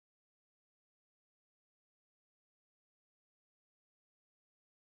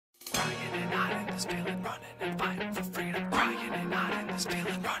this feeling, running and fighting for freedom, crying and hiding this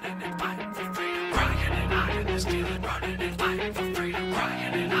feeling, running and fighting for freedom, crying and hiding this feeling, running and fighting for freedom,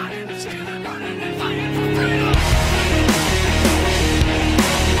 crying and hiding this feeling, running and fighting for freedom.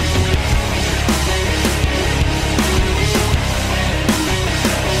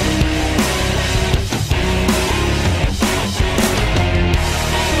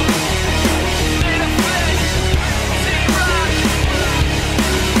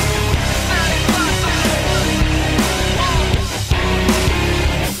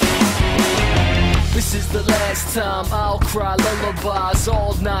 This is the last time I'll cry lullabies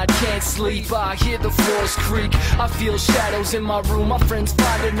all night, can't sleep, I hear the floors creak, I feel shadows in my room, my friends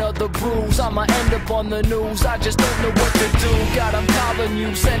find another bruise, I'ma end up on the news, I just don't know what to do, God I'm calling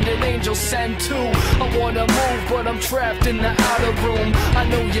you, send an angel, send two, I wanna move but I'm trapped in the outer room, I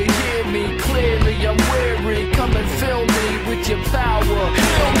know you hear me clearly, I'm weary, come and fill me with your power,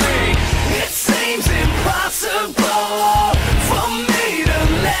 heal me. It seems impossible for me to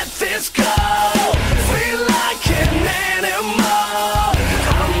let this go. Feel like an animal,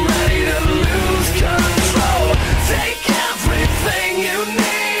 I'm ready to lose control. Take everything you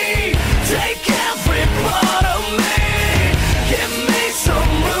need, take every part of me. Give me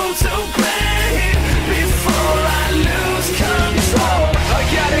some room to breathe before I lose control. I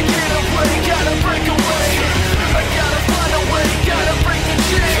gotta get away, gotta break away, I gotta find a way, gotta break the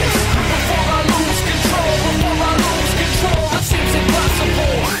chains before I lose control, before I lose control. It seems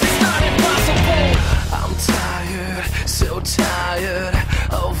impossible, it's not impossible. I'm tired, so tired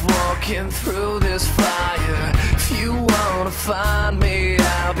of walking through this fire. If you wanna find me,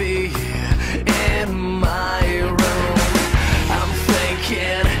 I'll be here in my room. I'm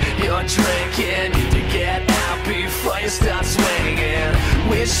thinking you're drinking, need to get out before you start swinging.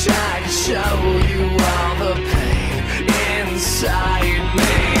 Wish I could show you all the pain inside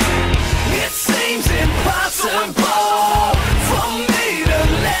me. It seems impossible for me to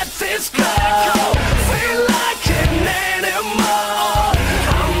let this go. Feel like an animal,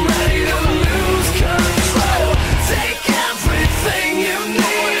 I'm ready to lose control. Take everything you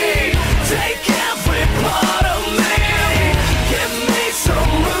need, take every part of me. Give me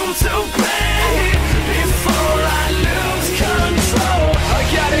some room to breathe before I lose control. I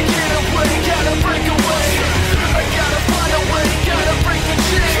gotta get away, gotta break away, I gotta find a way, gotta break the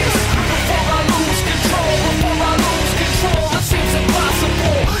chains before I lose control, before I lose control. It seems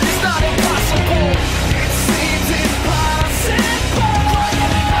impossible, it's not impossible. It seems impossible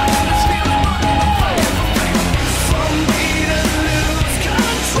for me to lose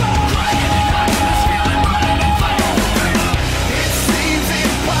control. It seems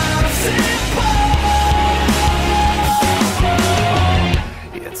impossible.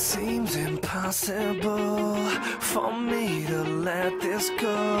 It seems impossible for me to let this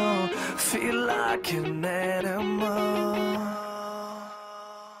go. Feel like an animal.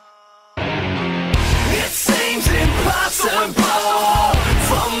 It seems impossible